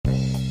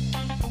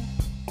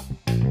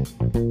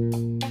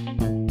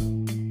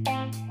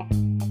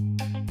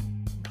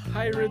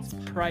Pirates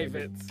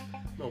Privates.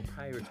 No,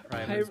 Pirates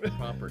Privates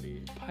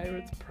property.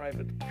 Pirates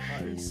Private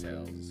Party.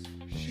 Seashells.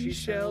 She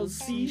shells,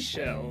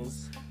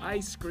 seashells.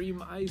 Ice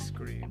cream, ice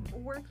cream.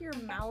 Work your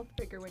mouth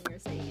bigger when you're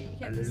saying it. You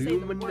can't just say the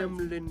Aluminum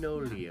words.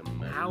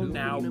 linoleum. How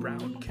now,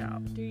 brown cow.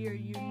 Do your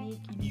unique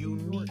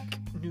Unique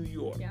New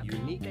York. Yeah.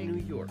 Unique Big.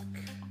 New York.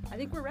 I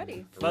think we're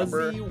ready.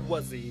 Fuzzy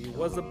Wuzzy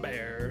was a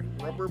bear.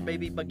 Rubber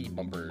baby buggy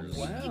bumpers.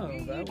 Wow,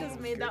 you that just was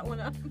made that one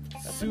up.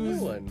 That's a new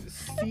one.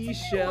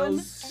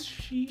 Seashells,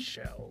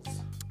 she-shells.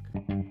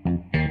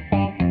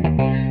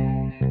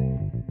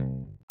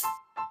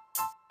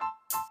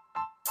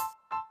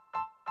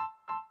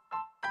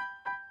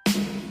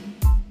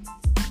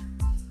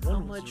 How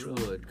much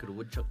wood could a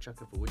woodchuck chuck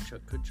if a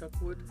woodchuck could chuck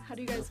wood? How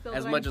do you guys feel?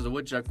 As that much as a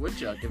woodchuck would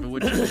chuck if a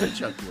woodchuck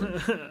chuck wood.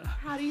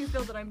 How do you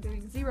feel that I'm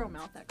doing zero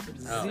mouth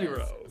exercises? Oh.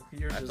 Zero.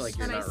 You're I just, feel like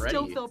you're And I not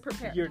still ready. feel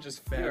prepared. you're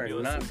just You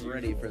fabulous. are not as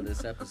ready usual. for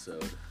this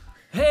episode.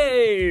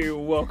 Hey,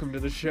 welcome to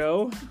the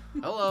show.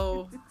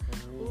 Hello.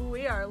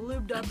 We are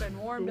lubed up and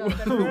warmed up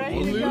and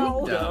ready to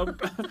go. Lubed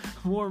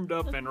up, warmed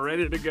up, and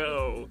ready to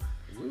go.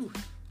 Woo.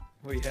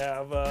 We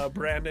have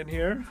Brandon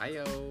here,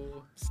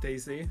 Hi-yo.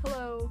 Stacy.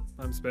 Hello.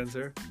 I'm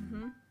Spencer.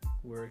 Mm-hmm.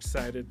 We're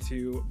excited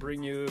to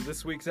bring you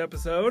this week's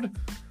episode.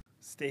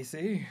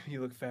 Stacy,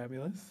 you look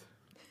fabulous.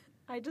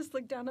 I just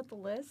looked down at the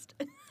list,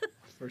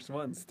 First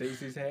one,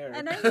 Stacy's hair.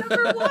 and I'm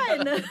number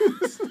one.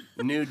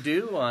 New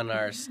do on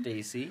our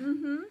Stacy.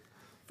 Mm-hmm.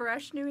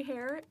 Fresh new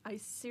hair. I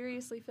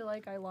seriously feel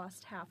like I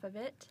lost half of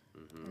it,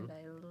 and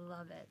I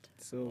love it.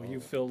 So you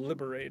feel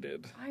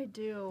liberated I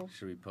do.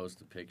 Should we post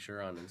a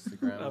picture on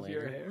Instagram of later?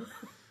 your hair.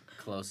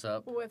 Close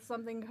up. With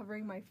something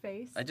covering my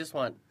face. I just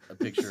want a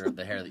picture of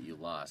the hair that you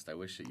lost. I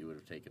wish that you would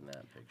have taken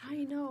that picture.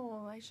 I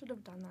know. I should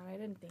have done that. I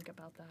didn't think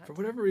about that. For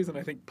whatever reason,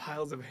 I think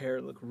piles of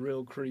hair look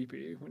real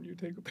creepy when you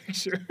take a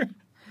picture.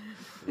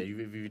 Have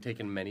you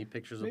taken many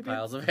pictures Maybe of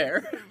piles of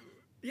hair?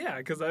 Yeah,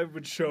 because I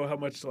would show how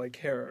much like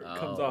hair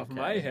comes Oh, off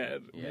my okay.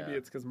 head. Yeah. Maybe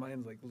it's because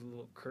mine's like a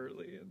little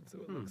curly, and so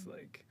it looks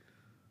like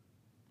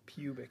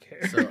pubic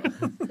hair. So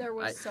There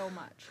was I- so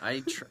much.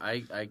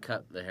 I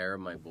cut the hair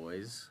of my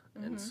boys,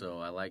 Mm-hmm. and so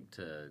I like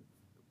to,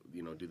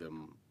 do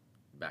them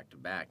back to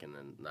back, and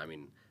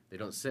then they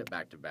don't sit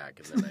back to back,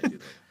 and then I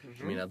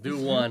do I'll do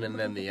one and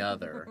then the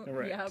other,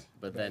 Right. Yep.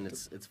 but then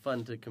it's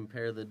fun to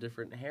compare the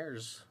different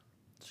hairs.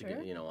 To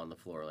Sure. get, on the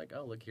floor, like,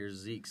 oh, look, here's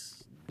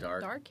Zeke's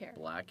dark hair.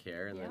 black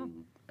hair, and Yeah.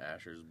 then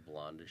Asher's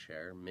blondish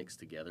hair mixed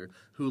together.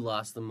 Who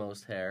lost the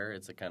most hair?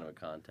 It's a kind of a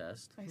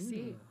contest. I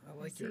see. I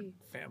like I your see.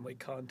 family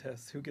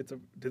contests. Who gets a?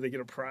 Do they get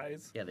a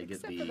prize? Yeah, they get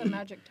Except for the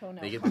magic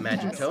toenail. they get the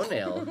magic contest.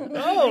 toenail.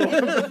 Oh,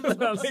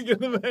 I think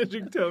the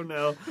magic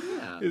toenail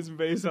Yeah. is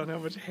based on how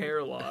much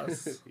hair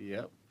loss.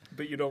 Yep.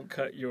 But you don't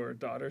cut your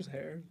daughter's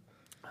hair.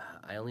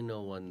 I only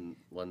know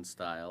one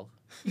style.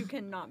 You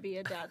cannot be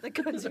a dad that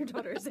cuts your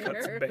daughter's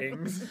Cuts hair.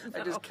 bangs.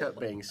 I just cut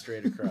bangs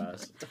straight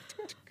across.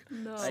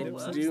 No. I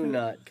do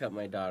not cut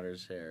my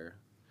daughter's hair.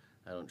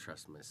 I don't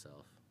trust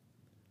myself.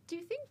 Do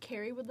you think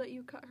Carrie would let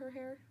you cut her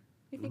hair?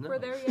 You think No. we're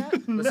there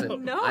yet?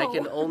 Listen, No. I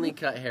can only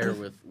cut hair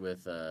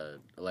with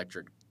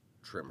electric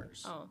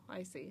trimmers. Oh,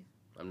 I see.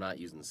 I'm not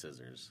using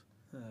scissors.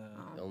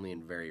 Only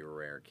in very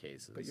rare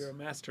cases. But you're a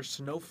master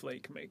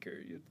snowflake maker.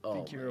 You'd Oh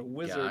think you're a my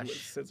wizard with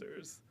gosh.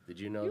 scissors. Did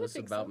you know You would this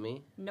think about so.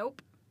 me?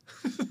 Nope.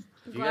 If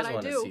you Glad guys I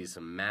want to do. see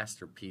some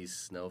masterpiece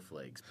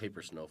snowflakes,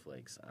 paper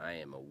snowflakes, I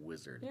am a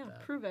wizard Yeah, at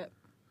that. prove it.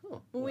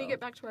 Oh, When we well, get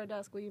back to our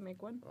desk, will you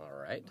make one? all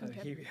right.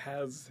 Okay.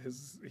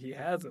 He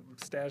has them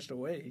stashed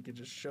away. He could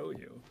just show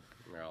you.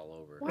 They're all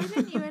over. Why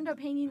didn't you end up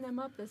hanging them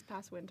up this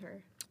past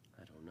winter?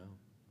 I don't know.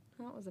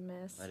 That was a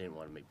miss. I didn't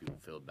want to make people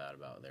feel bad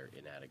about their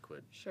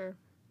inadequate. Sure.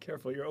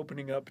 Careful, you're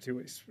opening up to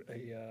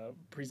a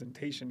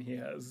presentation he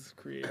has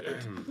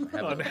created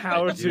Have on a-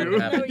 how I do to.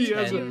 have a he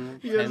has 10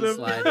 he has 10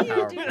 slide You do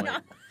PowerPoint.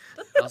 not.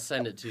 I'll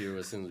send it to you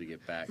as soon as we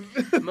get back.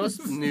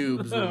 Most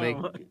noobs will make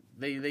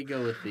they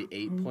go with the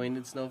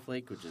 8-pointed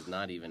snowflake, which is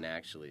not even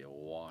actually a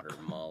water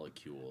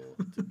molecule,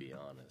 to be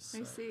honest. I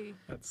So see.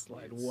 That's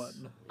slide it's-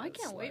 one. I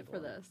that's can't wait slide for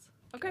one. this.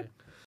 Okay.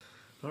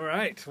 All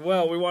right.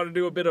 Well, we want to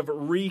do a bit of a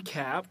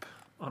recap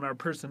on our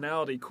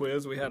personality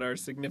quiz. We had our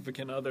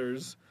significant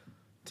others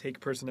take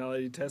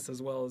personality tests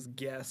as well as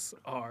guess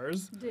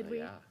ours. Did we?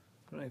 Yeah.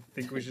 I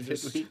think we should Did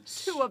just. we?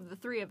 Two of the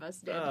three of us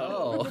did.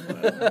 Oh,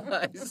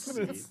 I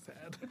see. That's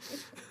sad.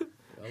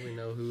 Well, we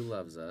know who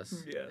loves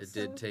us. Yes. It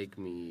did take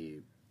me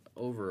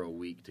over a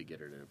week to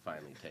get her to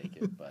finally take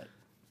it, but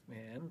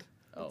And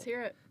Let's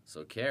hear it.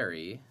 So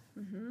Carrie,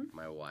 Mm-hmm.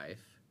 my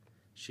wife,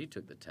 she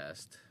took the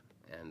test,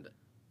 and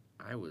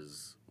I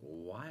was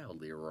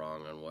wildly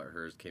wrong on what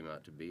hers came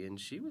out to be, and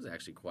she was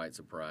actually quite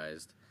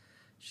surprised.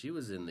 She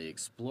was in the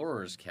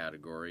explorers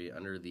category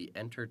under the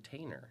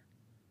entertainer.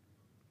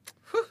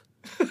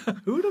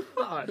 who'd have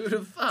thought? Who'd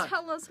have thought?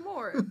 Tell us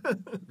more.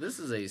 This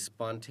is a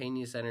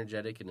spontaneous,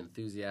 energetic, and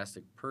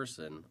enthusiastic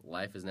person.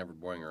 Life is never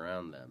boring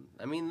around them.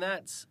 I mean,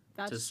 that's to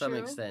That's some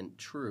true. extent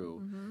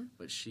true, Mhm.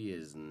 but she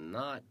is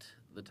not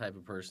the type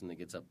of person that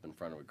gets up in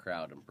front of a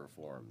crowd and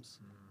performs,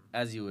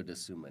 as you would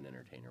assume an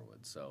entertainer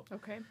would. So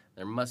Okay.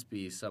 there must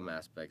be some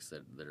aspects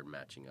that are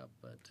matching up,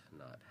 but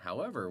not.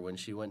 However, when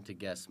she went to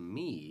guess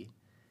me,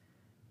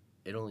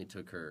 it only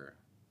took her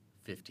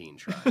 15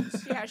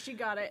 tries. Yeah, she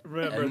got it.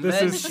 Remember, And this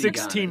then is she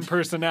got it.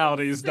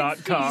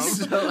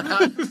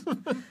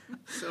 16personalities.com.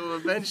 So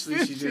eventually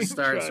she 15 just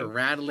starts tries.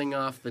 rattling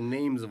off the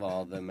names of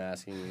all of them,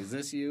 asking, is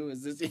this you?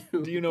 Is this you?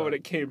 Do you know what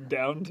it came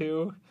down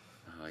to?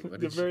 What The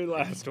did she very pick?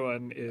 last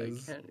one I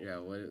is can't, yeah,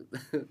 what... a I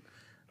can't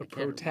remember.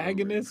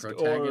 protagonist,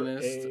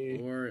 Protagonist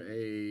or or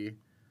a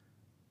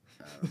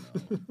I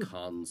don't know,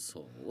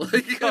 console. Console.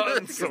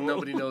 Because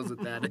nobody knows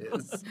what that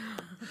is.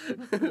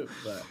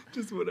 But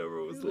just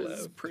whatever was it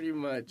was left. pretty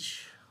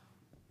much,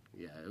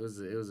 yeah, it was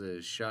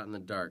a shot in the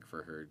dark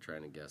for her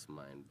trying to guess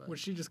mine. But Was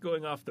she just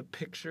going off the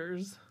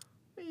pictures?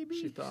 maybe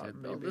she thought said,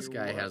 maybe this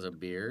guy what? has a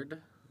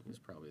beard. He's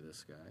probably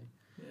this guy.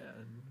 Yeah.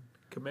 And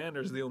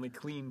Commander's the only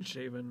clean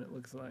shaven, it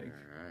looks like,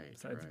 All right,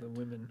 besides right. the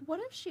women. What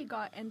if she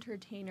got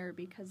entertainer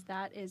because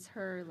that is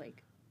her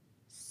like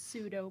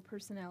pseudo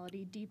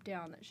personality deep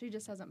down that she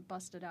just hasn't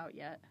busted out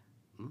yet?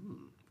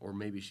 Or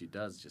maybe she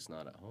does, just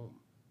not at home.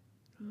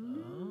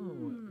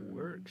 Oh, at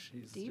work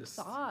she's Deep just...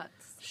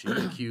 thoughts. She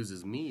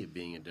accuses me of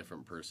being a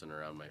different person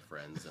around my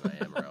friends than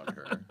I am around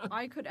her.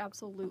 I could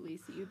absolutely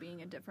see you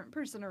being a different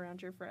person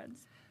around your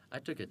friends. I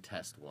took a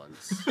test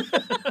once,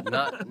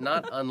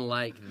 not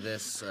unlike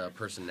this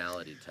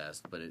personality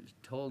test, but it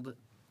told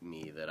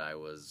me that I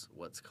was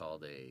what's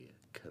called a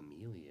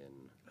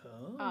chameleon,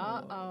 Oh.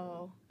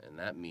 Uh-oh. and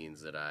that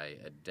means that I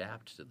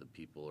adapt to the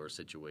people or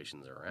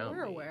situations around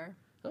We're me. aware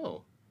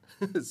Oh,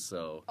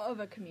 so of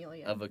a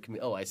chameleon.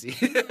 oh, I see,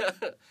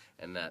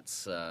 and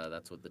that's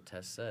what the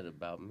test said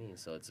about me.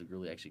 So it's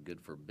really actually good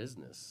for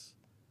business.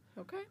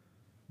 Okay.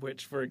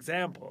 Which, for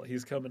example,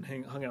 he's come and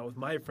hung out with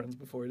my friends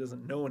before. He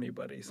doesn't know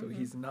anybody, so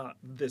he's not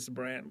this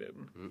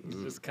Brandon. He's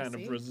just kind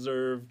See? of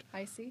reserved,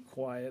 I see.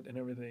 quiet, and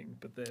everything.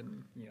 But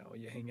then,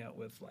 you hang out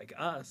with, like,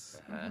 us,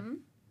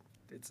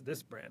 it's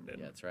this Brandon.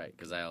 Yeah, that's right.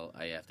 Because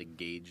I have to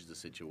gauge the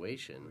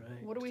situation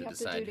Right. What do we to have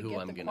to decide do to who get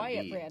I'm the gonna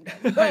quiet be. Brandon?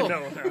 I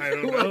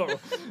don't know.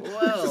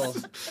 Well,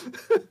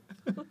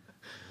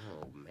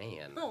 oh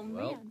man. Oh,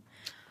 Well, man.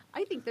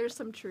 I think there's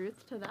some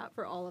truth to that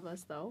for all of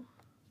us, though.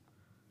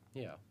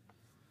 yeah.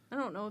 I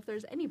don't know if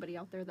there's anybody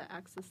out there that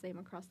acts the same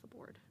across the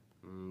board.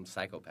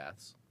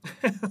 Psychopaths.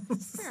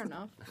 Fair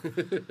enough.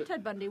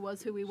 Ted Bundy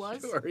was who he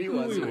was. Sure, he He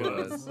was.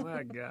 was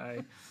that guy.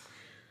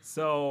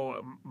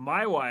 So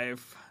my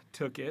wife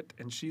took it,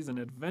 and she's an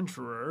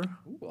adventurer,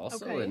 Ooh,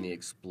 also Okay. in the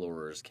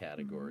explorers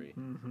category.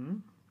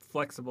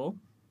 flexible.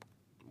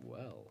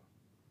 Well,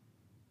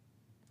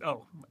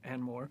 Oh,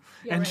 and more.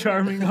 Yeah, and right.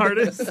 charming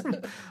artist.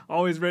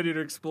 Always ready to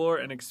explore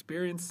and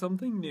experience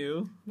something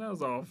new. That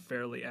was all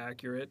fairly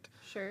accurate.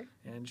 Sure.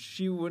 And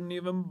she wouldn't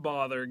even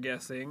bother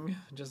guessing.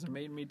 Just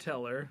made me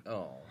tell her.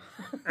 oh,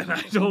 And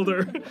I told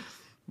her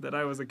that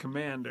I was a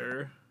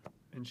commander.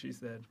 And she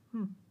said,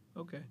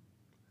 okay.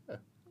 I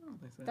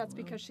said, That's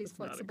 "Well, because she's that's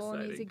not flexible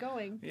and exciting."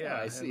 easygoing. Yeah,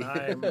 I see.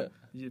 and I'm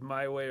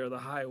my way or the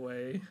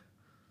highway.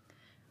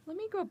 Let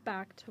me go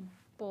back to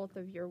both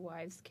of your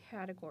wives'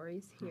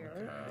 categories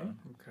here.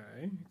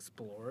 Okay.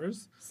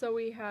 Explorers. So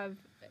we have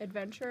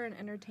adventure and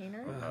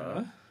entertainer.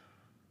 Uh-huh.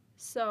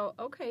 So,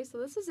 okay, so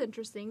this is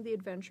interesting. The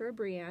adventurer,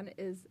 Brienne,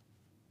 is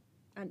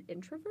an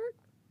introvert?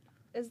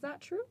 Is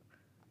that true?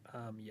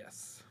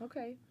 Yes.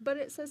 Okay. But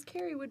it says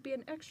Carrie would be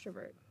an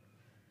extrovert.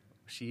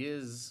 she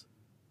is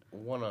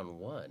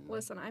one-on-one.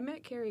 Listen, I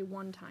met Carrie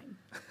one time.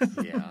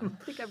 Yeah.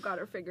 I think I've got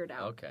her figured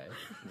out. Okay.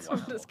 So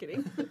I'm just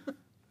kidding.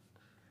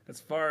 As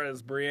far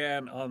as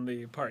Brienne, on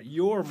the part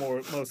you're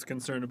most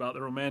concerned about,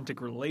 the romantic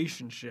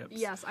relationships.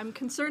 Yes, I'm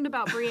concerned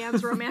about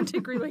Brienne's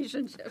romantic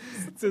relationships.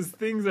 It says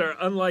things are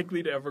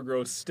unlikely to ever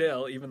grow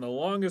stale. Even the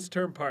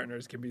longest-term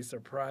partners can be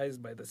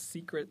surprised by the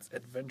secrets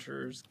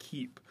adventurers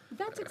keep.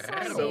 That's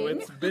exciting. So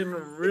it's been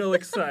real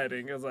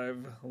exciting as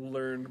I've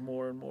learned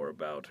more and more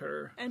about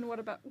her. And what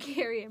about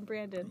Carrie and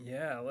Brandon,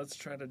 Yeah, let's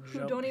try to who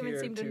jump don't even here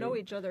seem to know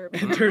each other?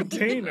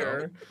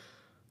 entertainer.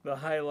 The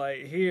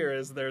highlight here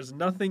is there's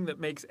nothing that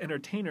makes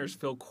entertainers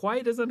feel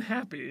quite as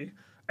unhappy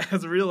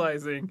as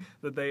realizing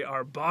that they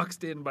are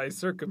boxed in by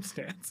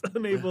circumstance,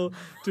 unable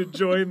to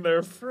join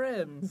their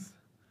friends.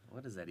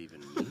 What does that even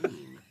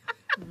mean?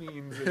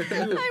 Means if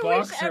you I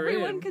box wish her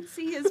everyone in, could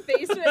see his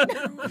face right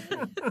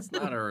now. That's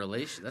not a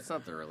relation. That's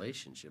not the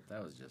relationship.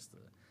 That was just the.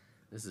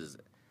 This is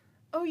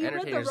Oh, you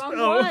read the Entertainers- wrong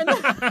Oh. one.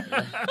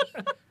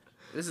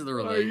 this is the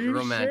Are you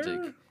romantic.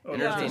 sure? Oh,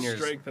 yeah.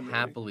 Entertainers Strengthen me.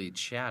 happily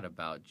chat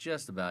about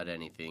just about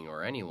anything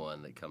or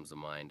anyone that comes to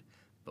mind,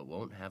 but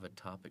won't have a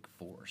topic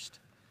forced.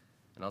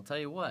 And I'll tell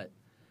you what,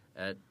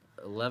 at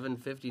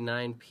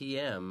 11:59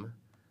 p.m.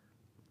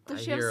 Does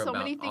I she have hear so about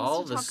many things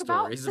all to the talk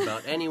about? stories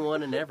about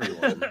anyone and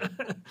everyone.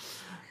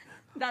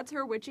 That's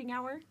her witching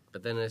hour.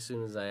 But then as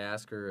soon as I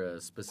ask her a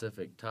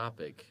specific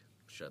topic,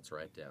 shuts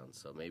right down.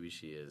 So maybe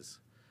she is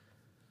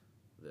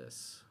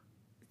this.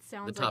 It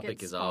sounds The like topic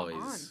it's is spot always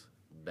on.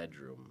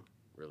 bedroom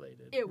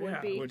related. It would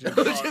Yeah, be. would you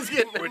call, Just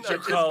kidding. would No, you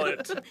just call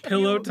it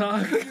pillow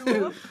talk?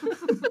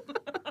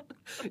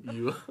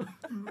 You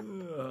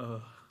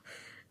Ugh.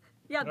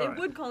 Yeah, they Alright.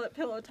 would call it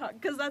pillow talk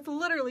because that's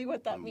literally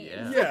what that means.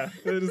 Yeah. Yeah,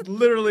 that is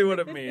literally what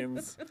it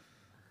means.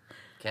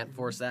 can't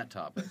force that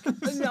topic.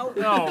 No.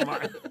 Oh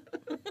my.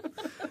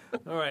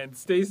 All right,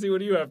 Stacy, what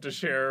do you have to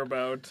share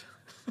about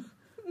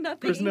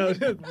Nothing.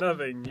 personality?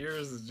 Nothing.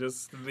 Yours is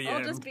just the I'll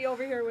end. just be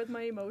over here with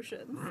my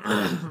emotions.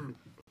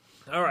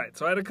 All right,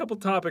 so I had a couple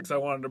topics I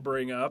wanted to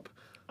bring up.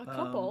 A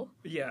couple.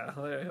 Yeah,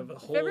 I have a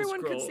whole If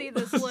everyone scroll. could see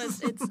this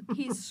list,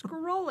 he's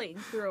scrolling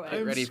through it.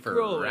 I'm Ready for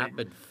scrolling.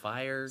 rapid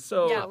fire?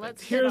 So Yeah,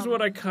 let's here's hit 'em.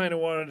 what I kind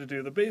of wanted to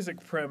do. The basic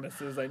premise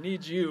is I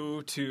need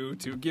you to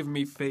give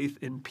me faith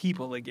in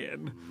people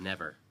again.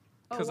 Never.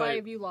 Oh, 'cause why I-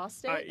 have you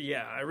lost it?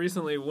 I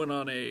recently went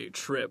on a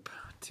trip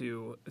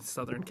to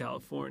Southern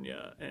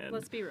California, and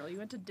Let's be real. You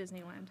went to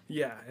Disneyland.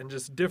 yeah, and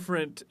just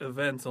different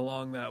events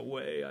along that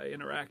way. I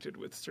interacted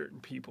with certain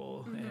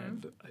people,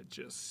 and it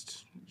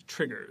just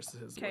triggers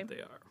is Okay. what they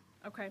are.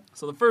 Okay.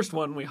 So the first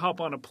one, we hop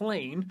on a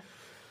plane.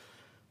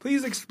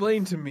 Please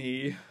explain to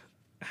me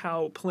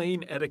how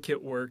plane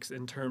etiquette works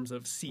in terms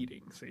of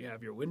seating. So you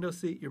have your window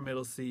seat, your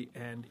middle seat,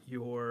 and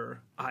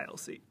your aisle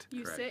seat.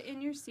 You Correct. sit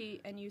in your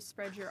seat and you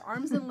spread your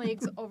arms and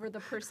legs over the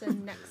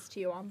person next to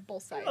you on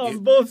both sides.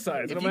 On both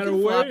sides, If no you matter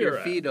can where flop you're your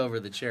at. feet over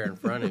the chair in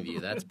front of you,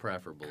 that's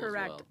preferable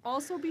Correct. as well.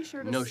 Also, be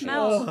sure to No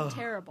smell shoes.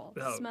 terrible.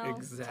 Oh, Smell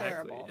exactly.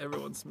 terrible.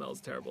 Everyone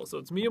smells terrible. So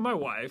it's me and my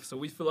wife. So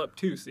we fill up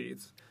 2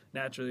 seats.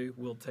 Naturally,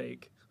 we'll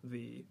take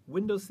the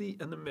window seat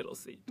and the middle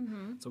seat.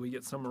 Mm-hmm. So we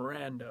get some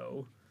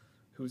rando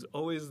who's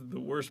always the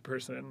worst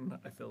person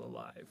I feel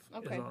alive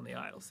Okay. is on the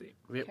aisle seat.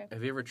 Okay.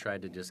 Have you ever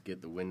tried to just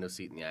get the window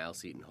seat and the aisle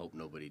seat and hope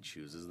nobody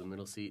chooses the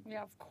middle seat?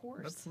 Yeah, of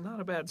course. That's not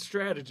a bad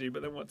strategy,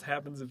 but then what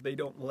happens if they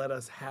don't let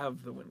us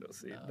have the window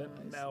seat? Oh, Then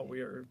I now see.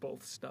 we are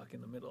both stuck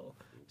in the middle,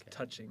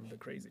 touching the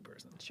crazy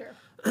person. Sure.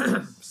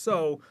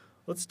 So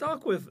let's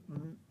talk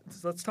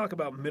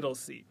about middle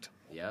seat.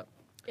 Yep.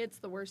 It's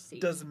the worst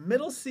seat. Does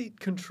middle seat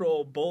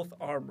control both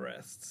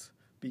armrests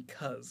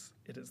because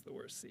it is the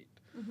worst seat?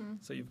 Mm-hmm.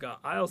 So you've got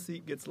aisle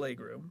seat gets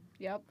legroom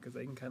Yep. because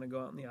they can kind of go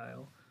out in the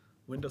aisle.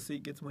 Window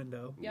seat gets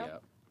window.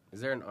 Yep.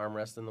 Is there an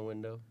armrest in the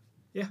window?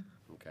 Yeah.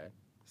 Okay.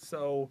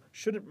 So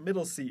shouldn't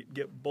middle seat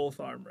get both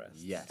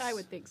armrests? Yes. I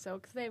would think so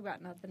because they've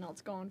got nothing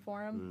else going for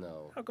them.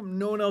 No. How come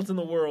no one else in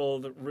the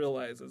world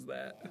realizes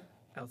that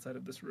outside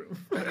of this room?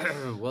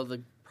 Well,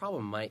 the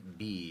problem might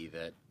be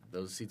that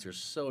those seats are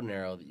so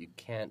narrow that you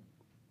can't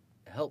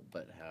help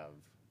but have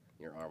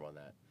your arm on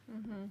that.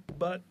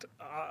 But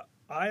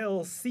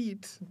aisle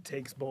seat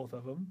takes both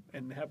of them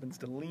and happens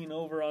to lean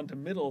over onto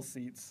middle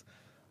seat's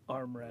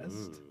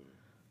armrest.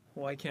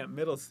 Why can't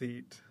middle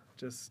seat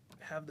just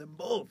have them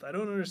both? I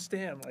don't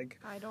understand. Like,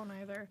 I don't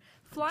either.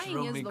 Flying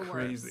drove is me the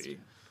crazy.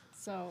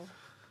 worst. So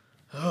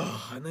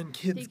Oh, and then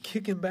kids They-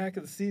 kicking back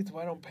of the seats.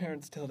 Why don't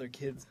parents tell their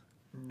kids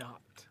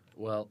not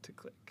Well, to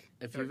click?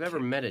 if Or you've ever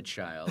kick? met a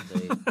child,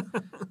 they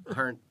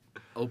aren't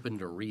open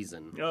to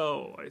reason.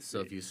 Oh, I see. So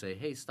if you say,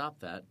 "Hey, stop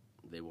that,"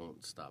 they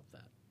won't stop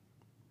that.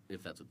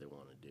 If that's what they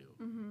want to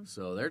do.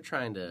 So they're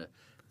trying to,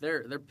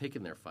 they're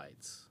picking their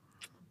fights.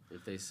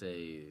 If they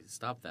say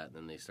stop that,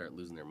 then they start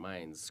losing their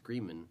minds,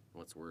 screaming.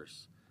 What's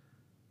worse,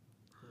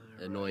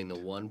 annoying the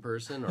one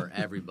person or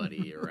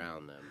everybody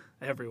around them?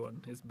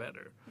 Everyone is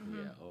better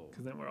Yeah. Oh.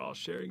 because then we're all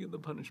sharing in the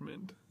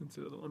punishment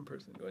instead of the one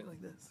person going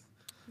like this.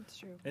 it's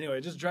true. Anyway,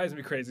 it just drives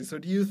me crazy. So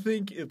do you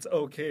think it's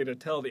okay to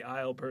tell the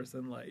aisle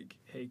person, like,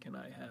 hey, can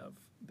I have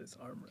this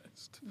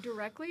armrest?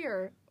 Directly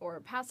or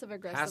passive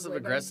aggressively? Passive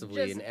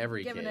aggressively in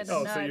every giving case. It a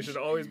Oh, so you nudge. should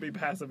always be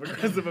passive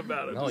aggressive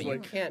about it. No, just you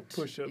like, can't.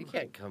 push 'em. You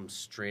can't come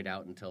straight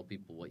out and tell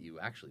people what you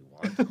actually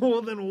want.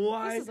 well, then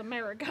why? This is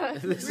America.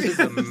 This is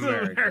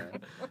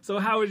America. So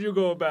how would you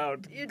go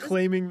about You just-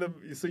 claiming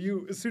them? So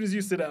you, as soon as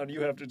you sit down,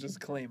 you have to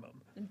just claim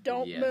them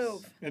Don't Yes.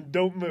 move. and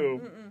don't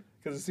move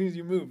because as soon as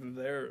you move,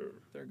 they're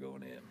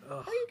going in.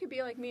 Ugh. Or you could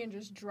be like me and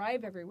just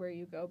drive everywhere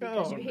you go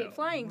because Oh, you hate no.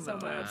 flying so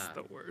No, much. That's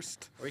the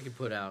worst. Or you could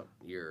put out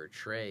your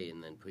tray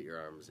and then put your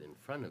arms in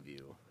front of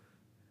you.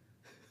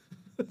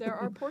 There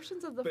are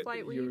portions of the But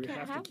flight where you can't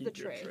have have to the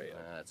keep your tray. up.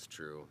 That's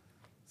true.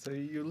 So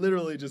you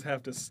literally just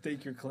have to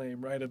stake your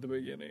claim right at the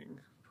beginning.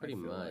 I Pretty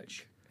feel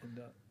much. Like, and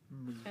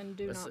move. And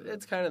do It's, not.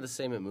 it's kind of the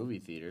same at movie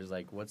theaters.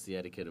 Like, what's the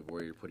etiquette of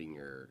where you're putting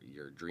your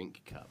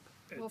drink cup?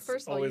 Well, It's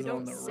first of all, you always on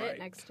don't the sit right.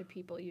 next to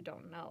people you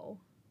don't know.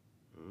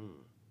 Mm.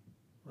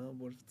 Well,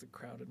 what if it's a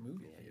crowded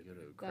movie? Yeah, you go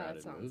to a That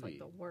crowded sounds movie. like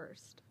the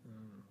worst.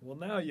 Well,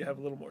 now you have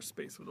a little more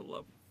space with the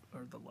love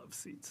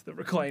seats, the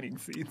reclining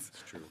seats.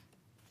 It's true.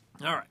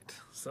 All right,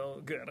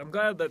 so good. I'm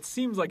glad that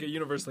seems like a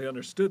universally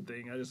understood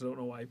thing. I just don't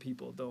know why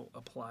people don't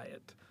apply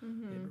it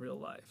in real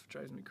life.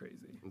 Drives me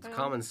crazy. It's Well-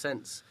 common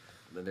sense.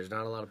 But there's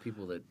not a lot of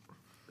people that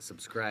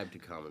subscribe to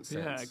common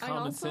Yeah, sense.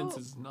 common also sense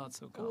is not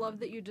so I common. love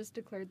that you just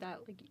declared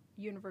that like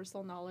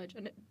universal knowledge,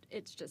 and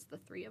it's just the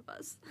three of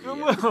us.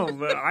 Well,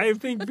 but I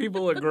think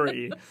people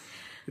agree.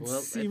 It Well,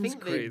 I seems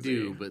think crazy. they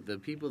do, but the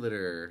people that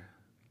are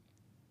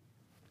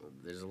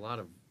there's a lot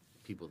of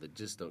people that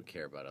just don't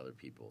care about other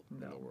people in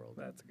the world.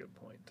 That's a good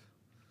point.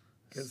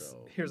 Because So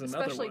here's another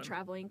Especially one.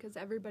 traveling, because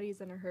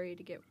everybody's in a hurry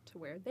to get to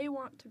where they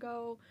want to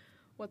go.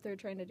 What they're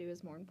trying to do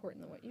is more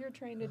important than what you're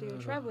trying to do.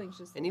 Traveling's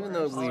just And the even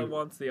though worst. All I we-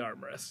 want's the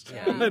armrest.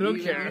 Yeah. I don't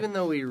even, care. Even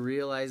though we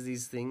realize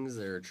these things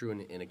that are true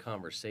in a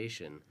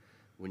conversation,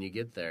 when you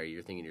get there,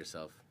 you're thinking to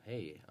yourself,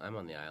 hey, I'm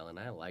on the island.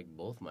 I like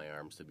both my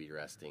arms to be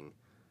resting.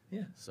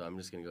 Yeah. So I'm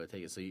just going to go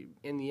take it. So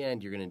in the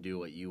end, you're going to do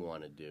what you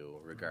want to do,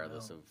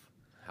 regardless of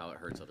how it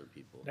hurts other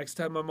people. Next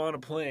time I'm on a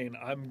plane,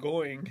 I'm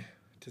going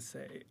to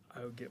say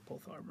I would get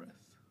both armrests.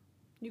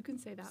 You can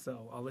say that.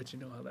 So I'll let you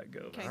know how that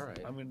goes. 'Kay. All right.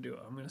 I'm going to do it.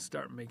 I'm going to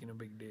start making a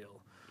big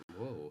deal.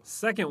 Whoa.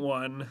 Second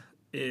one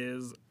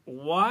is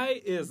why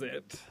is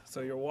it? So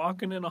you're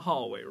walking in a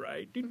hallway,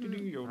 right? Mm-hmm.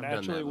 You're I've done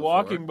naturally that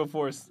walking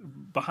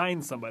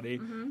behind somebody,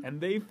 Mm-hmm.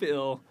 and they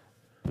feel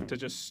to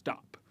just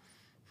stop.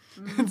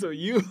 Mm-hmm. And so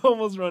you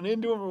almost run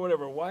into them or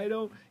whatever. Why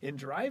don't in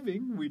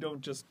driving we don't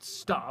just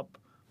stop?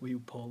 We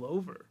pull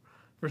over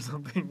for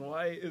something.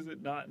 Why is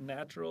it not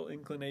natural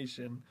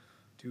inclination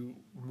to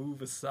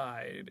move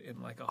aside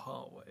in like a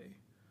hallway?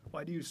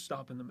 Why do you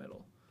stop in the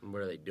middle? And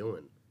what are they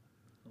doing?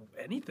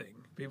 Anything.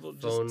 People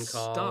just Phone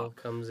call stop.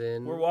 comes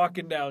in. We're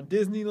walking down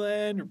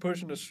Disneyland, you're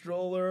pushing a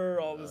stroller,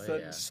 all of a Oh,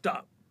 sudden, yeah.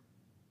 stop.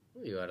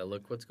 You got to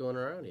look what's going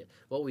around you.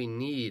 What we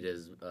need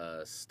is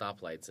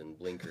stoplights and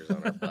blinkers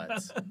on our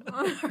butts.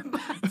 On our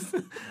butts.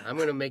 I'm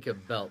going to make a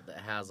belt that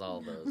has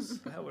all those,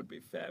 That would be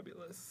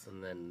fabulous.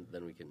 and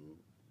then we can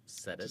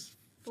set it.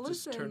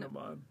 Just turn Listen, them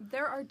on.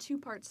 there are two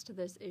parts to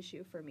this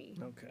issue for me.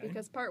 Okay.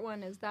 Because part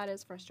one is that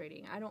is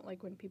frustrating. I don't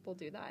like when people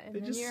do that. And They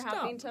then just you're stop.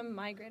 having to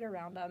migrate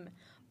around them.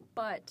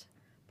 But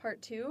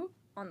part two,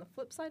 on the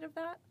flip side of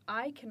that,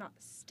 I cannot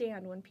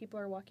stand when people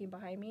are walking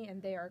behind me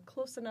and they are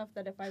close enough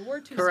that if I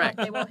were to Correct.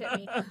 stop, they will hit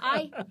me.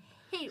 I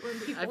hate when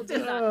people do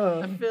feel-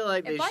 that. I feel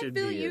like they If I should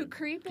feel be you a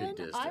creeping,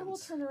 good I will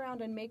distance. turn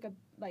around and make a,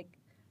 like,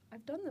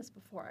 I've done this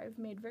before. I've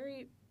made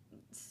very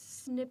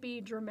snippy,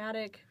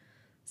 dramatic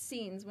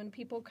scenes when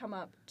people come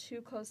up too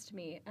close to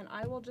me, and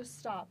I will just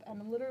stop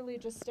and literally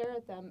just stare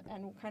at them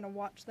and kind of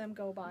watch them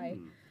go by.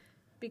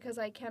 Because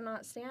I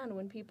cannot stand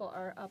when people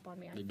are up on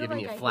me. I They're feel giving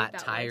like you I hate flat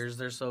that tires.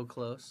 They're so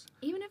close.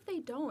 Even if they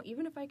don't,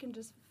 even if I can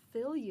just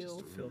feel you, Just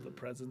to feel the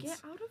presence.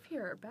 get out of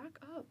here, back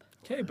up.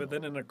 Okay, but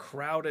then in a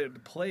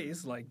crowded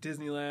place like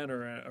Disneyland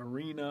or an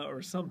arena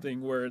or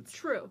something where it's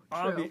True.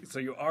 obvious, so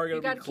you are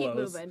You going to got be to keep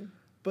close. moving.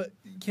 But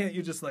can't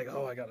you just like,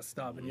 oh, I got to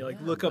stop, and you like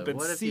Yeah, look up but and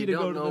what if see you to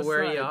go don't to know the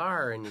where side? you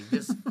are and you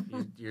just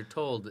you're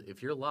told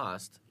if you're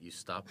lost, you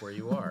stop where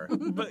you are.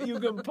 But you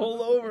can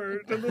pull over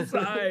to the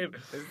side.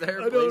 Is there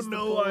a I place don't to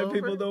know pull why over?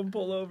 people don't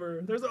pull over.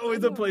 There's always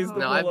a don't place know. to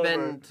Now pull I've over.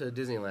 been to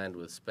Disneyland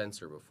with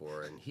Spencer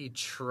before, and he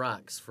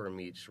trucks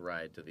from each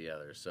ride to the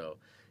other. So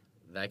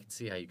I could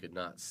see how you could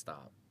not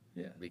stop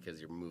Yeah, because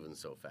you're moving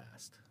so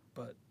fast.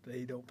 but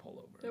they don't pull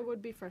over. It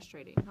would be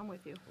frustrating. I'm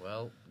with you.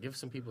 Well, give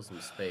some people some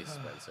space,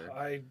 Spencer.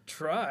 I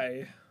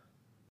try,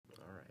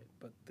 All right.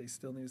 but they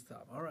still need to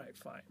stop. All right,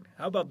 fine.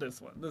 How about this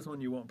one? This one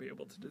you won't be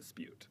able to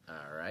dispute.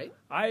 All right.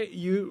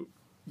 You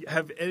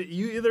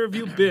either of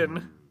you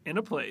been in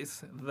a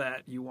place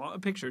that you want a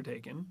picture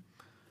taken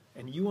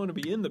and you want to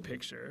be in the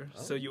picture,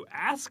 so you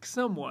ask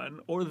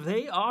someone or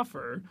they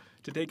offer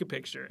to take a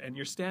picture, and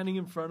you're standing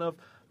in front of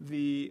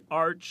the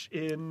arch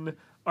in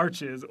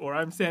Arches, or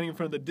I'm standing in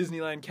front of the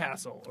Disneyland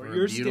Castle, or Or a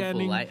you're beautiful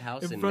standing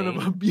lighthouse in in front of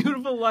Maine. a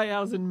beautiful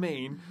lighthouse in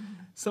Maine.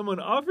 Someone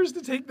offers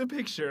to take the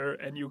picture,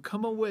 and you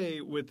come away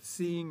with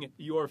seeing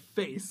your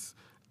face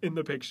in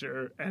the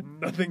picture and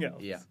nothing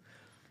else. Yeah.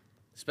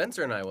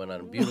 Spencer and I went on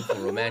a beautiful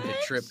romantic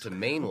trip to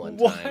Maine one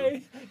time.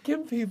 Why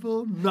can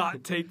people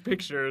not take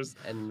pictures?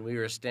 And we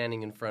were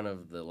standing in front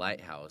of the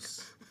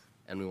lighthouse,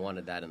 and we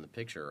wanted that in the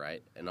picture,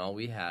 right? And all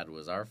we had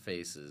was our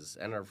faces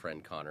and our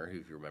friend Connor, who,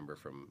 if you remember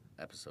from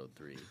episode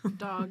 3,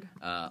 Dog.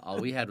 all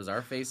we had was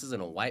our faces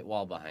and a white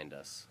wall behind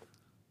us.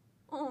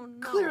 Oh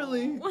no.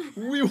 Clearly,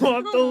 we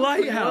want the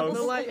lighthouse.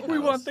 the lighthouse. We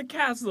want the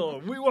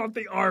castle. We want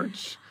the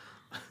arch.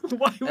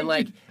 Why would And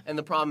like, you? and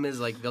the problem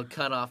is like they'll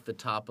cut off the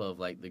top of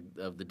like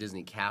the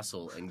Disney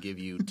castle and give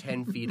you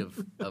 10 feet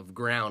of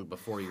ground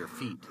before your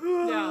feet.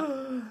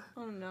 Yeah.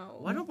 Oh no.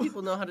 Why don't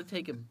people know how to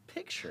take a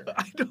picture?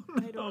 I don't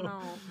know. I don't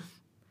know.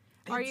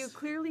 Are you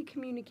clearly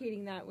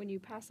communicating that when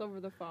you pass over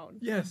the phone?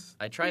 Yes.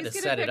 I try Please to get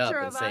a set it up picture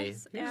and of say,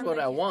 us "Here's and what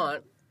the I camera."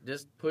 want.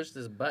 Just push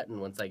this button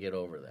once I get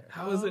over there."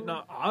 How is it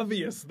not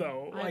obvious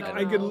though? I Like don't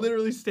I could know.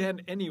 literally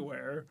stand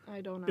anywhere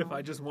I don't know. if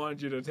I just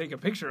wanted you to take a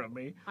picture of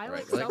me. I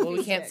Right. like Like, well, we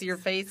selfie can't see sticks. your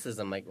faces.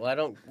 I'm like, well, I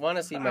don't want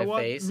to see my I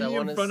want face. me I in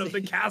want to front see of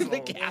the castle. the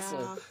castle.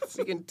 Yeah.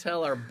 We can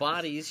tell our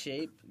body's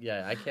shape.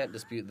 Yeah, I can't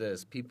dispute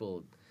this.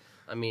 People,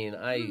 I mean,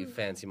 I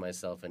fancy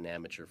myself an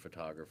amateur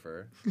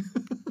photographer.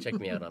 Check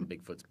me out on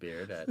Bigfoot's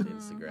Beard at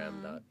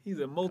Instagram. He's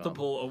a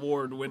multiple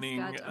award-winning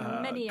He's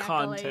got many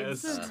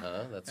contest.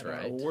 accolades. That's And I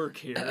right. work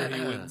here. He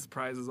wins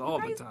prizes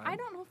all the Guys, time. I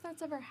don't know if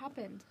that's ever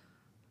happened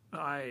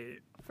I.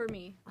 for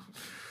me.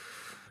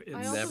 It's I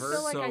also never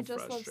feel like so I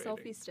just love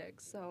frustrating. selfie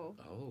sticks, so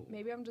Oh,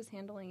 maybe I'm just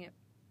handling it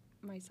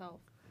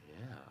myself.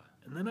 yeah.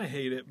 And then I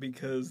hate it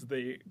because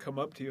they come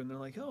up to you and they're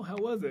like, "Oh, how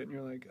was it?" And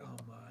you're like, "Oh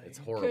my." It's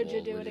horrible. Could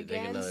you do Would it take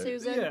again, another-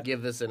 Susan? Yeah.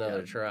 Give this another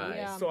Yeah. try.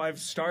 Yeah. So I've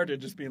started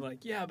just being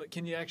like, "Yeah, but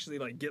can you actually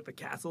like get the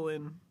castle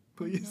in,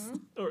 please?"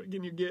 Or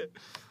can you get?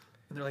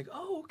 And they're like,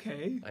 "Oh,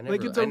 okay." I never,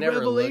 like it's a I never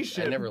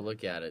revelation. Look, I never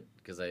look at it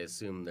because I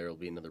assume there will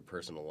be another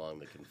person along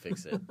that can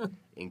fix it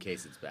in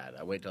case it's bad.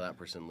 I wait till that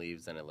person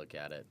leaves, then I look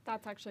at it.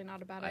 That's actually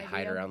not a bad I idea.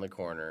 hide around the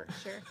corner,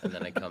 Sure. and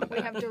then I come back. We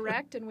have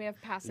direct and we have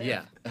passive.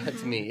 Yeah,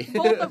 that's me.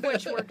 Both of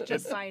which work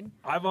just fine.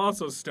 I've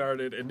also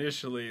started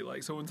initially,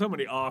 like, so when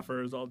somebody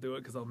offers, I'll do it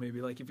because I'll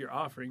maybe, like, if you're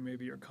offering,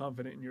 maybe you're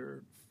confident in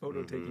your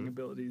photo taking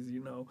abilities,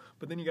 you know.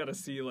 But then you got to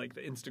see, like,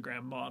 the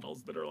Instagram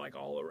models that are, like,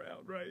 all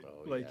around, right?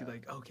 Oh, like, yeah.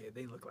 like, okay,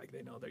 they look like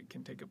they know they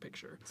can take a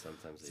picture.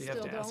 Sometimes So they you have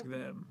Still to ask don't?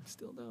 them.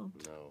 Still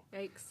don't. no.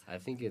 Yikes. I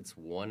think it's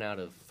 1 out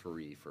of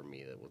 3 for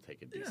me that will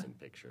take a decent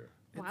picture.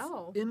 It's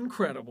Wow.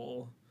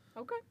 incredible.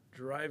 Okay.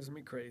 Drives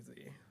me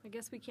crazy. I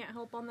guess we can't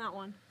help on that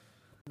one.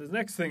 The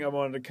next thing I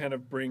wanted to kind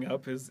of bring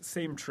up is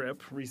same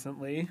trip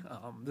recently.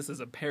 This is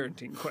a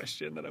parenting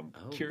question that I'm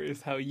Oh.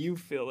 curious how you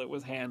feel it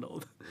was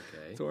handled.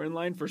 Okay, So we're in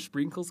line for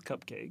Sprinkles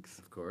cupcakes.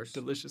 of course.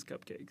 Delicious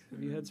cupcakes.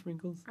 Have you had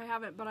Sprinkles? I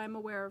haven't, but I'm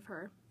aware of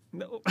her.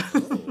 No.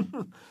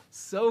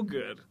 So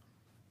good.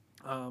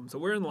 So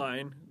we're in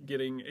line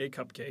getting a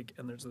cupcake,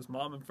 and there's this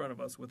mom in front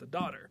of us with a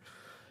daughter.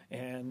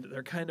 And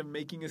they're kind of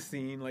making a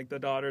scene, like the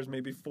daughter's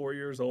maybe 4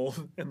 years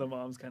old, and the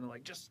mom's kind of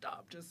like, just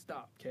stop,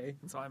 okay?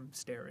 And so I'm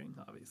staring,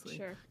 obviously.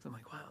 Sure. 'Cause I'm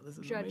like, wow, this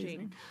is Judging.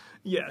 amazing.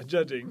 Yeah,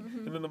 judging.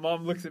 And then the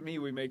mom looks at me,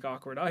 we make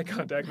awkward eye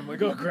contact. I'm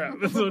like, oh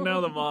crap. And so now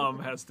the mom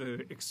has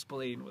to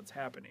explain what's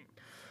happening.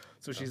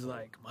 So she's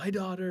like, my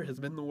daughter has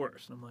been the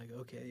worst. And I'm like,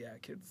 okay, yeah,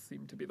 kids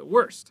seem to be the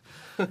worst.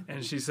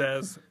 And she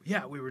says,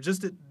 yeah, we were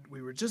just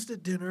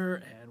at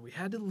dinner and we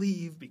had to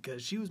leave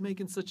because she was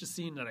making such a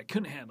scene that I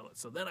couldn't handle it.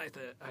 So then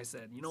I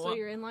said, you know So what?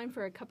 you're in line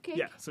for a cupcake?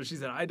 Yeah. So she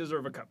said, I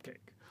deserve a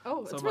cupcake.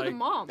 Oh, So it's I'm for the like-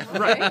 mom.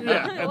 Right. Okay.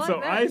 Yeah. I And like so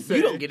that. I say,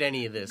 You don't get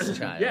any of this,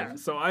 child. yeah.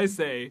 So I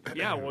say,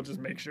 yeah, we'll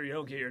just make sure you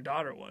don't get your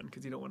daughter one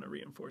because you don't want to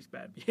reinforce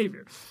bad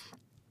behavior.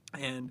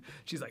 And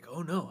she's like,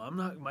 oh no,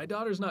 my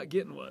daughter's not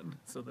getting one.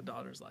 So the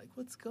daughter's like,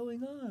 what's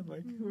going on?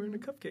 Like, we're in a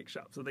cupcake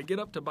shop. So they get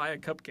up to buy a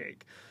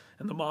cupcake.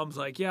 And the mom's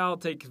like, yeah, I'll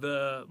take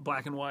the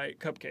black and white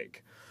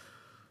cupcake.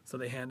 So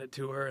they hand it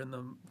to her, and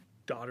the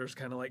daughter's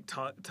kind of like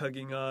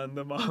tugging on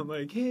the mom,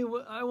 like, hey,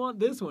 I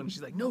want this one.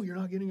 She's like, no, you're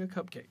not getting a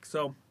cupcake.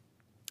 So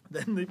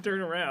then they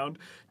turn around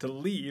to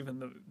leave,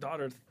 and the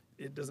daughter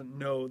it doesn't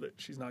know that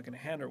she's not going to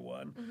hand her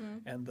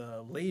one. And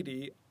the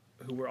lady,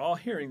 who we're all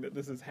hearing that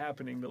this is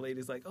happening, the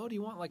lady's like, oh, do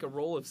you want like a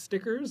roll of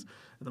stickers?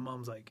 And the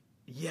mom's like,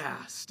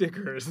 yeah,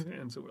 stickers.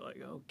 And so we're like,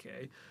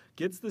 okay.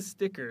 Gets the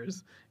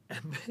stickers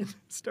and then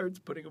starts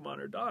putting them on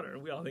her daughter.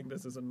 And we all think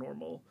this is a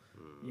normal,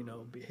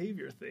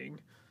 behavior thing.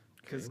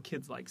 Because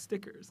kids like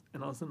stickers.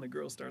 And all of a sudden the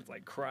girl starts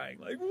like crying,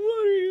 like,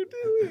 what are you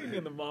doing?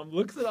 And the mom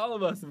looks at all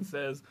of us and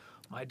says,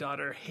 my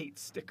daughter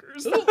hates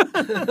stickers.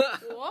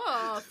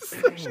 Whoa.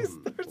 So she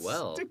starts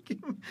Well.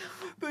 sticking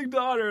the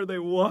daughter. They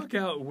walk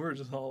out. And we're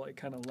just all like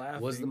kind of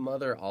laughing. Was the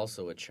mother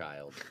also a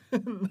child?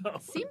 No.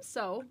 Seems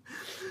so.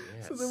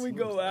 Yeah, So it then we seems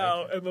go like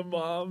out, it. and the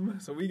mom.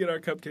 So we get our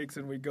cupcakes,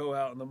 and we go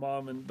out, and the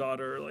mom and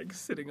daughter are like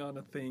sitting on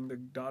a thing. The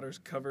daughter's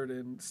covered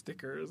in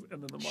stickers,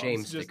 and then the mom's Shame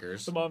just,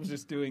 stickers. The mom's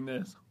just doing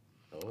this.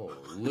 Oh,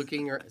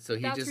 so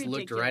he That's just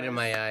looked right in ridiculous.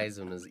 my eyes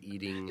and was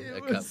eating It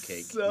a was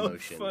cupcake so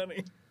motion.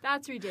 funny.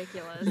 That's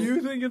ridiculous.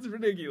 You think it's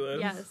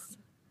ridiculous? Yes.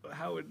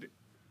 How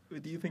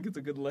do you think it's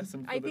a good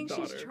lesson for I the think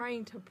daughter? she's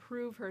trying to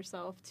prove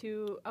herself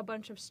to a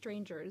bunch of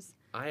strangers.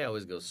 I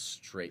always go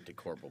straight to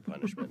corporal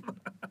punishment.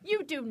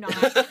 You do not.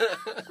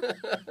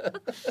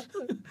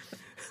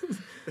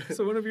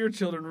 So one of your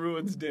children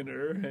ruins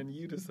dinner, and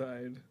you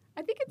decide.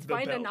 I think it's The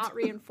fine to belt. not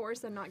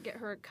reinforce and not get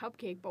her a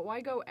cupcake, but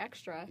why go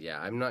extra? Yeah,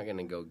 I'm not going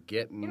to go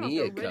get don't me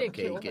a have to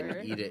ridicule cupcake her.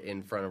 and eat it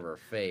in front of her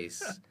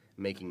face,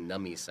 making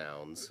nummy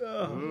sounds.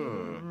 I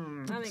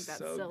think that's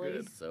so silly.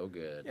 good. So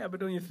good. Yeah, but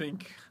don't you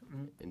think?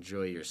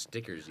 Enjoy your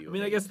stickers, you I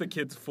mean, I hate. guess the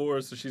kid's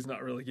 4, so she's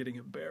not really getting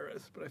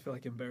embarrassed. But I feel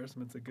like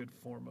embarrassment's a good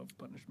form of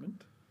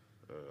punishment.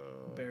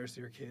 Embarrass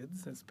your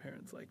kids, as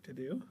parents like to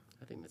do.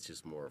 I think that's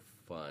just more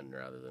fun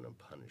rather than a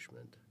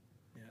punishment.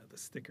 Yeah, the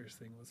stickers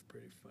thing was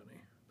pretty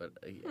funny. But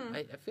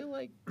I feel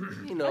like, you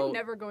I'm know,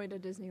 never going to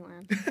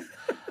Disneyland.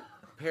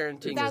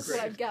 parenting That's is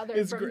what I've gathered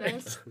It's from great.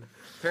 this.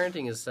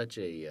 parenting is such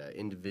a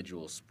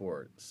individual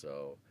sport,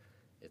 so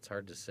it's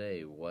hard to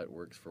say what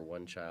works for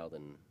one child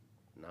and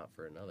not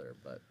for another.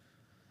 But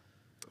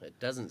it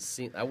doesn't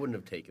seem I wouldn't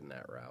have taken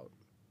that route.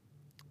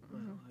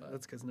 Well,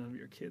 that's because none of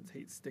your kids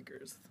hate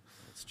stickers.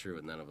 It's true,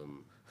 and none of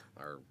them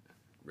are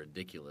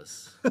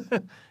ridiculous.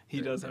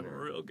 He does have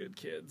real good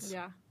kids.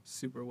 Yeah.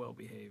 Super well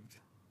behaved.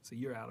 So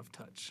you're out of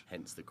touch.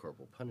 Hence the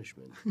corporal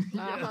punishment.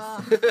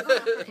 Uh-huh. It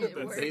That's-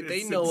 works. They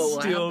it's know what will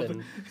instilled-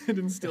 happen. It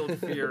instilled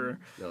fear.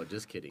 No,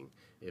 just kidding.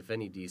 If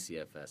any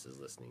DCFS is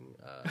listening,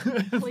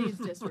 Please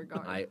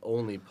disregard. I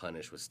only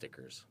punish with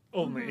stickers.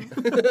 Only.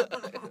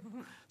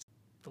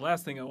 The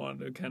last thing I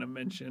wanted to kind of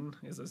mention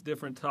is this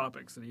different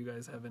topics. So do you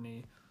guys have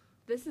any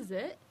This is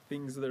it?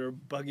 things that are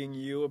bugging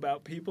you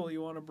about people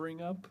you want to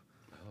bring up?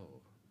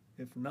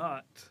 If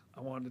not,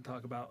 I wanted to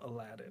talk about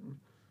Aladdin.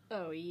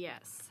 Oh,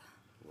 yes.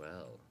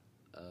 Well,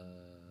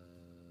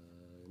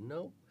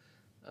 no.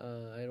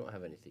 I don't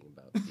have anything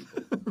about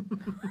people.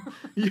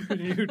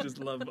 You just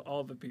love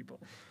all the people.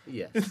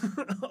 Yes.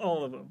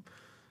 All of them.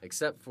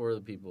 Except for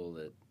the people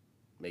that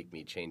make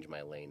me change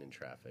my lane in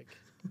traffic.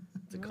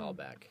 It's a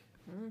callback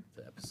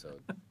to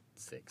episode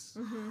 6.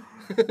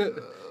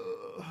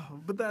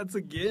 But that's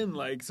again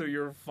like, so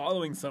you're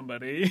following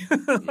somebody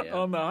Yeah.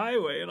 on the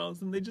highway and all of a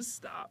sudden they just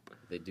stop.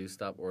 They do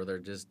stop, or they're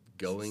just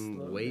going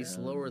Slow way down.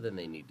 slower than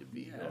they need to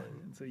be Yeah.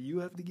 going. And so you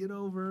have to get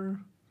over.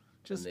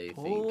 Just they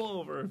pull think-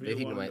 over if They you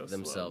think to want to go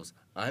themselves,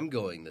 I'm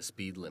going the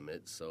speed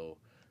limit, so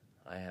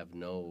I have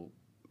no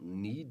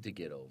need to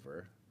get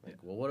over. Like,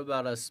 well, what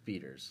about us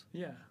speeders?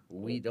 slow.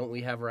 Yeah. Don't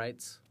we have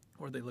rights?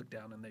 Or they look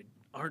down and they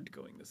aren't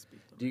going the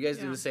speed limit. Do you guys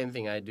do Yeah. the same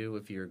thing I do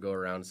if you go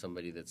around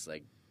somebody that's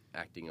like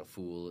acting a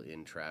fool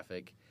in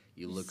traffic?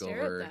 You look stare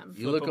at over. them.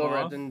 You Flip look them over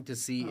off? at them to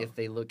see Oh. if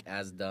they look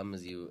as dumb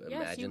as you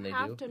Yes, imagine you they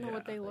have do. to know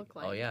what Yeah, they look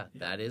like. Oh yeah,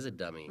 that is a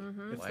dummy.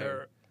 Mhm. If Why-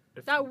 they're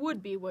if, That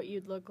would be what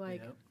you'd look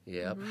like.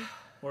 yeah. Yep,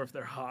 Or if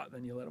they're hot,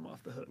 then you let them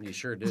off the hook. you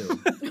sure do.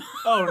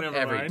 Oh, never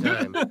Every mind.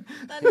 time.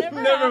 That never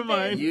Never happened.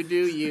 mind. You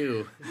do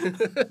you.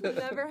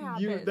 Never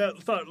happened. You,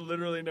 that thought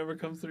literally never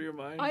comes through your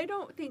mind. I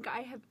don't think I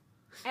have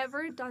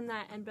ever done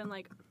that and been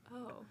like,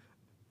 oh,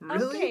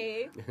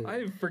 Really? okay.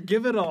 I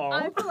forgive it all.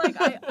 I feel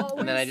like I always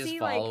And then I just see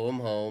follow them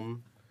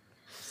home,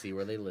 see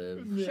where they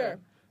live. like, sure.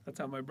 That's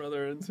how my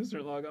brother and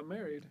sister-in-law got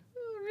married.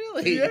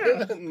 Really?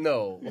 Yeah.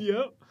 No.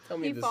 Yep. Tell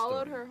me He the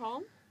followed story. her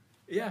home.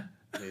 Yeah.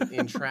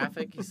 In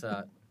traffic, he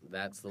thought,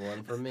 that's the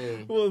one for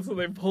me. Well, so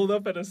they pulled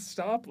up at a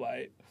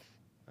stoplight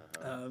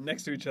Uh-huh.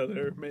 next to each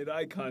other, made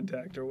eye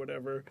contact or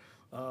whatever,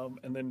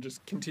 and then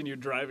just continued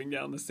driving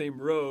down the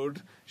same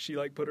road. She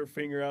like put her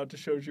finger out to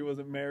show she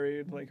wasn't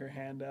married, like her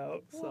hand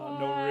out, saw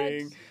no What?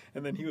 ring,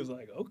 and then he was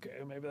like, "Okay,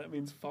 maybe that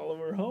means follow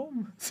her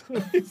home." So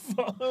he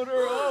followed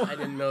her home. I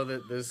didn't know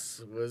that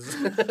this was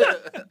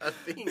a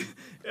thing.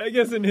 I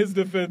guess in his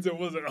defense, it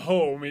wasn't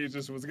home. He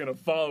just was gonna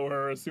follow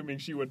her, assuming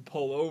she would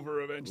pull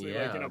over eventually,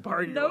 like in Yeah. a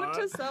parking Note lot.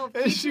 to self: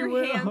 And keep she your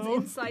went hands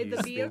home. inside the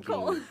He's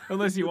vehicle. thinking,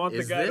 Unless you want the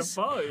Is guy to this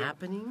follow you.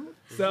 happening?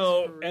 Is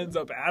So this for real? ends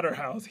up at her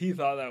house. He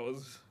thought that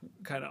was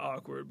kind of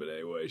awkward, but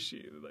anyway,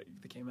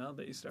 they came out.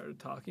 They started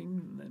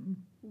talking and then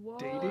Whoa.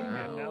 dating,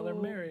 and now they're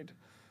married.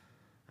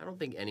 I don't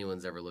think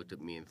anyone's ever looked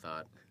at me and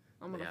thought,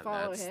 I'm gonna yeah,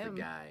 follow that's him.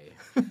 the guy.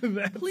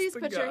 That's Please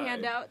the put your guy.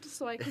 hand out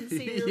so I can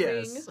see your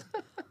Yes.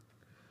 ring.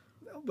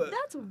 No, but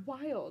That's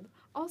wild.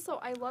 Also,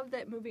 I love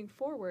that moving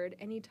forward,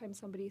 anytime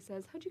somebody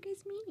says, "How'd you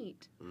guys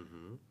meet?"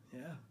 Mm-hmm.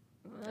 yeah,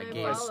 I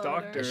Again, followed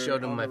stalked her, I her.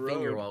 showed him on my the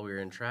finger road. while we were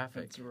in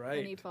traffic. that's and he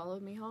right.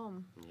 followed me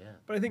home. Yeah.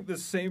 But I think the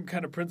same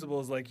kind of principle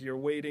is like you're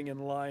waiting in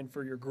line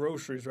for your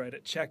groceries right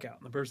at checkout,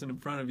 and the person in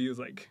front of you is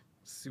like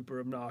super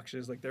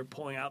obnoxious. Like they're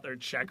pulling out their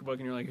checkbook,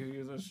 and you're like, "Who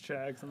uses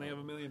checks?" And they have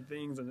a million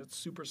things, and it's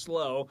super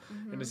slow.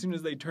 Mm-hmm. And as soon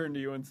as they turn to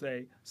you and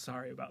say,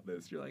 "Sorry about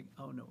this," you're like,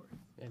 "Oh, no worries."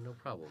 Yeah, no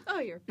problem. Oh,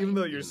 you're fine. Even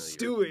though you're Even though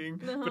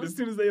stewing, Uh-huh. but as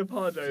soon as they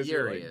apologize,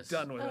 you're like Furious.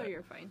 done with Oh, it,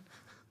 you're fine.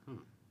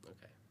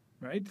 Okay.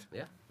 right?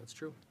 Yeah, that's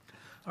true.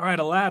 All right,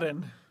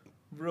 Aladdin,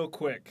 real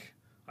quick.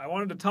 I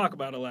wanted to talk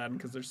about Aladdin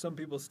because there's some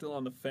people still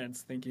on the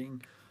fence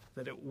thinking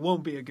that it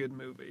won't be a good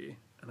movie,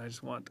 and I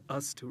just want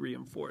us to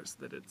reinforce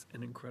that it's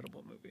an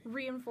incredible movie.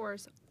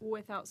 Reinforce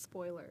without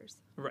spoilers.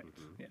 Right?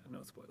 Yeah,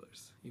 no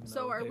spoilers. even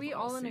So, though are they've we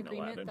all in seen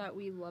agreement Aladdin. that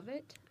we love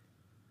it?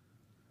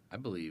 I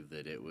believe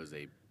that it was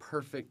a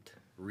perfect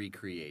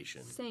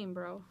recreation. Same,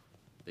 bro.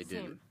 They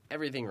did Same.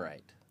 everything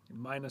right,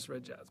 Minus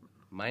Red Jasmine.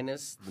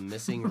 minus the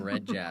missing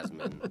red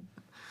jasmine,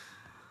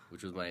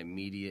 which was my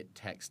immediate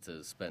text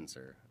to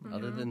Spencer.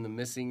 Other than the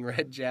missing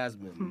red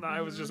jasmine,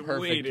 I was just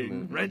Perfect waiting.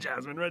 movie. Red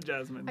Jasmine, Red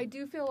Jasmine. I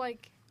do feel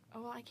like,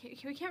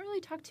 we can't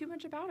really talk too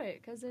much about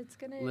it because it's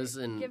gonna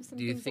listen. give some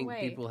Do you things think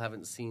away. people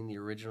haven't seen the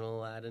original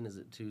Aladdin? Is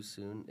it too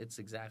soon? It's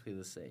exactly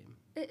the same.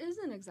 It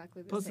isn't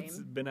exactly the Plus, same. it's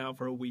been out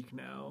for a week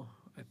now.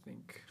 I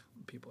think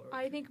people are.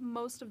 I think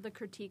most of the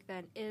critique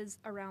then is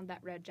around that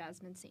Red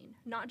Jasmine scene.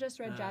 Not just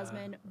Red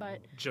Jasmine, but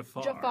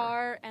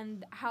Jafar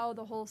and how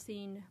the whole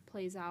scene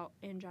plays out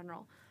in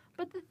general.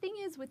 But the thing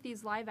is with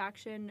these live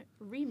action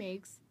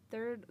remakes,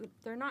 they're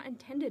not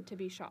intended to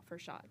be shot for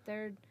shot.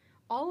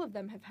 All of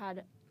them have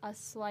had a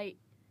slight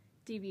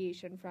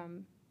deviation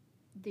from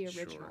the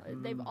original. Sure.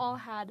 They've all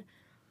had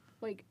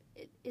like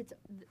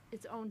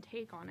its own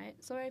take on it.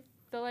 So I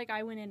feel like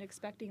I went in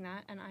expecting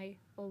that, and I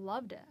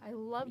loved it. I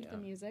loved Yeah. the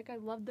music. I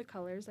loved the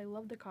colors. I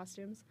loved the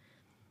costumes.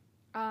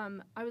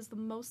 I was the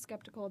most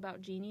skeptical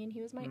about Genie, and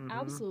he was my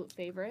absolute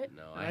favorite.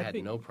 No, And I I had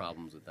think- no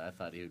problems with that. I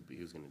thought he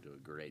was going to do a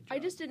great job. I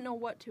just didn't know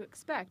what to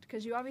expect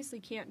because you obviously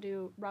can't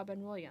do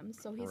Robin Williams,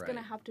 so he's going to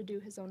Right. have to do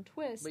his own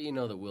twist. But you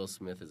know that Will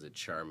Smith is a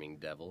charming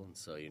devil, and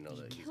so you know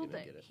that he's going Killed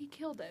to get it. it. He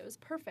killed it. It was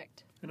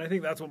perfect. And I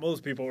think that's what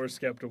most people were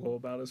skeptical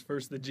about is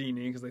first the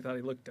genie because they thought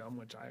he looked dumb,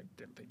 which I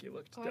didn't think he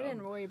looked Oh, dumb. I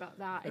didn't worry about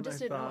that. I And just I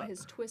didn't know thought- what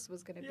his twist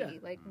was going to Yeah. be,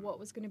 like what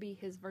was going to be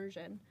his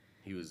version.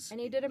 He was And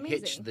he did amazing.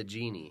 Hitch the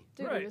genie.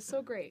 Dude, Right. it was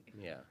so great.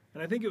 Yeah.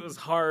 And I think it was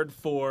hard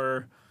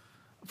for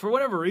for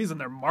whatever reason,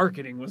 their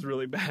marketing was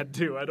really bad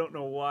too. I don't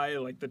know why.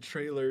 Like the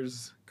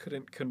trailers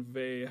couldn't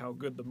convey how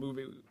good the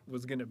movie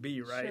was going to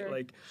be, right? Sure,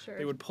 like sure.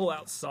 they would pull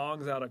out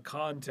songs out of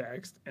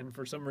context, and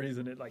for some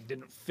reason it like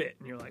didn't fit.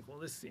 And you're like, well,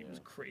 this seems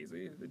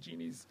crazy. The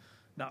genie's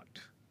not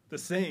the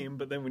same,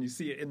 but then when you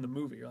see it in the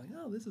movie, you're like,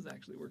 oh, this is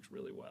actually works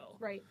really well.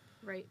 Right.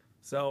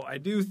 So I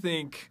do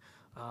think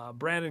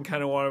Brandon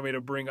kind of wanted me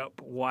to bring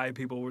up why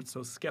people were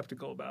so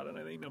skeptical about it.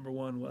 I think number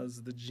one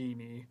was the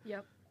genie.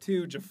 Yep.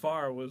 2,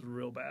 Jafar was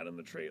real bad in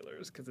the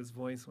trailers because his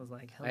voice was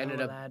like, hello, I ended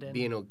Aladdin. up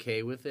being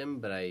okay with him,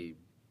 but I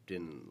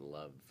didn't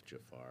love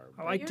Jafar.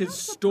 I liked You're his not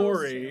supposed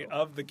story to.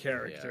 of the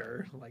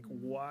character, like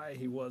why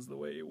he was the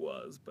way he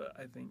was, but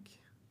I think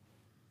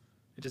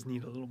it just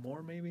needed a little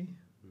more, maybe.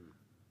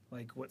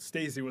 Like what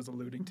Stacey was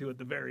alluding to at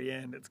the very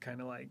end, it's kind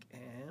of like,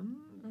 and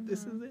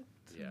this is it?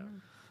 Yeah.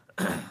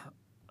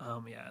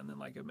 Yeah, and then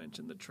like I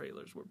mentioned, the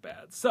trailers were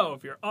bad. So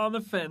if you're on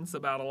the fence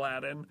about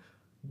Aladdin,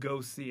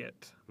 go see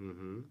it.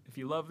 Mm-hmm. If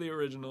you love the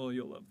original,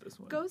 you'll love this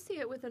one. Go see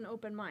it with an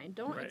open mind.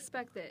 Don't Right.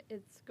 expect that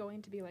it's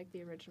going to be like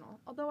the original.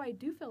 Although I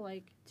do feel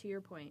like, to your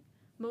point,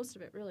 most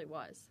of it really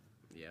was.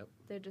 Yep.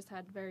 They just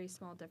had very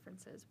small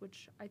differences,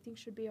 which I think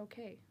should be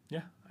okay.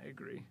 Yeah, I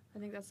agree. I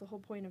think that's the whole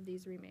point of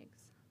these remakes.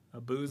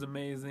 Abu's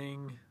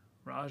amazing.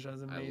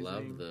 Raja's amazing. I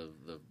love the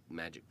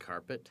magic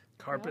carpet.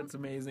 Carpet's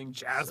amazing.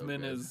 Jasmine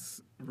good. has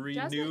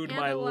renewed and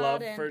my love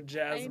Aladdin, for I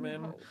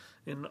Jasmine know.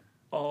 in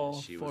all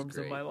She was forms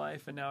of great. my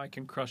life, and now I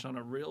can crush on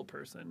a real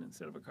person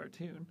instead of a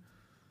cartoon.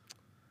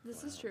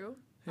 This is true.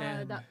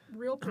 And- That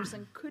real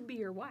person could be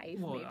your wife,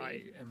 Well, maybe.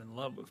 I am in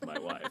love with my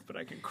wife, but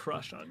I can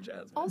crush on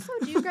Jasmine. Also,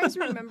 do you guys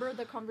remember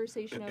the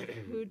conversation of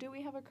who do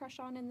we have a crush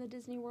on in the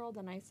Disney world?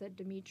 And I said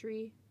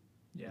Dimitri.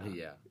 Yeah.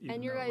 Yeah. Even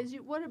And your though- guys,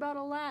 what about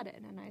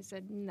Aladdin? And I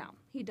said, no,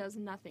 he does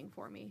nothing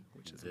for me.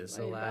 which is This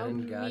I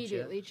Aladdin gotcha.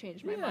 immediately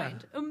changed my Yeah.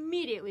 mind.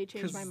 Immediately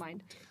changed my 'Cause-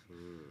 mind.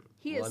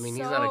 He Well, is I mean,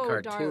 he's so not a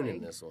cartoon darling.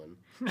 in this one.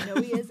 No,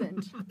 he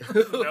isn't.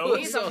 No,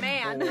 He's a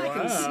man.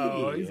 Wow,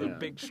 see, he's a yeah.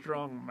 big,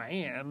 strong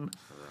man.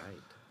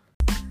 Right.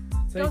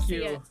 Thank see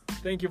you. it.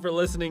 Thank you for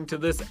listening to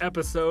this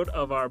episode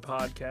of our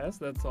podcast.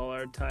 That's all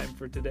our time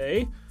for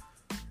today.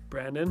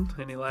 Brandon,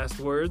 any last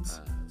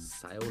words?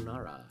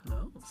 Sayonara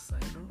No,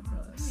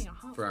 sayonara. Give me a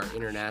hot for our Oh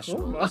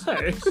international my,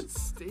 listeners.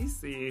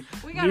 Stacy.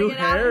 We gotta New get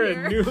out of hair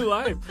here. and new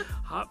life.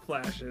 Hot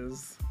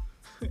flashes.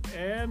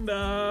 And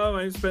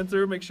my name's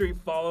Spencer. Make sure you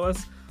follow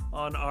us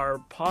on our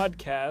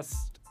podcast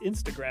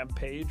Instagram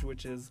page,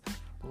 which is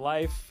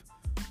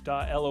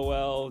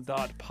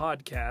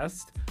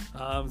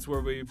life.lol.podcast. It's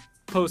where we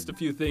post a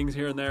few things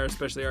here and there,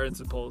 especially our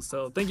instant polls.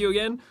 So thank you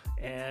again,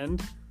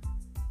 and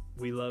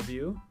we love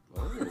you.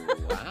 Oh,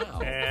 wow.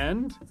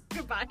 And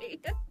Goodbye.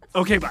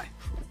 okay, bye.